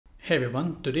Hey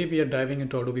everyone, today we are diving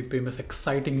into Adobe Premiere's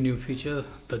exciting new feature,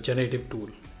 the Generative tool.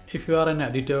 If you are an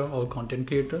editor or content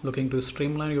creator looking to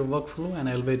streamline your workflow and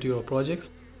elevate your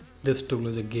projects, this tool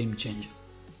is a game changer.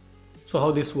 So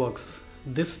how this works?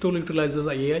 This tool utilizes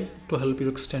AI to help you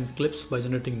extend clips by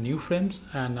generating new frames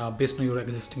and based on your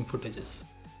existing footages.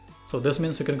 So this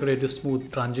means you can create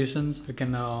smooth transitions, you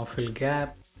can fill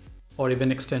gaps, or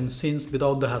even extend scenes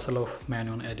without the hassle of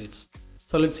manual edits.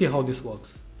 So let's see how this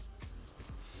works.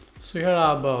 So here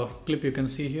I have a clip you can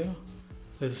see here.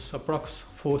 This is approx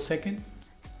 4 seconds.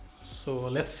 So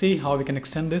let's see how we can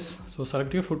extend this. So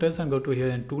select your footage and go to here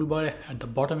in toolbar. At the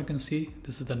bottom you can see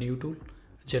this is the new tool,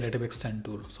 Generative Extend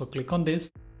tool. So click on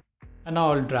this and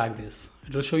now I'll drag this.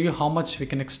 It will show you how much we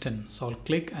can extend. So I'll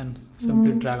click and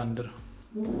simply drag under.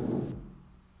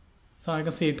 So I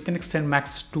can see it can extend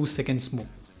max 2 seconds more.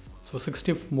 So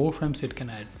 60 more frames it can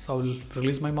add. So I will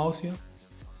release my mouse here.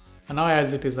 And now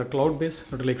as it is a cloud base,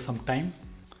 it will take some time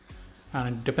and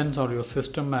it depends on your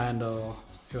system and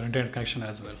your internet connection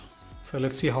as well. So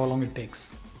let's see how long it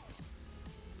takes.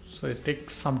 So it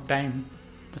takes some time.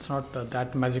 It's not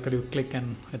that magical, you click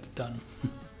and it's done.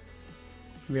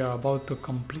 We are about to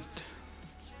complete.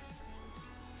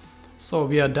 So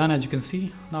we are done as you can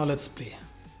see. Now let's play.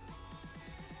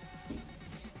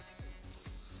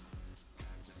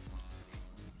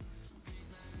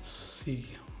 See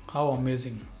how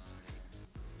amazing.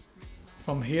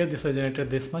 From here this is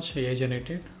generated this much, AI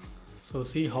generated. So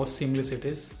see how seamless it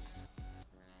is.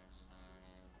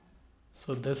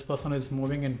 So this person is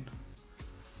moving and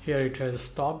here it has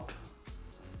stopped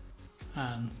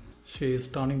and she is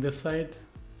turning this side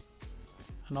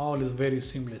and all is very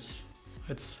seamless.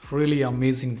 It's really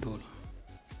amazing tool.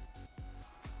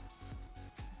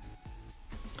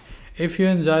 If you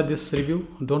enjoyed this review,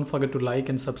 don't forget to like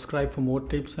and subscribe for more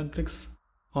tips and tricks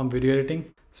on video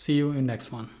editing. See you in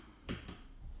next one.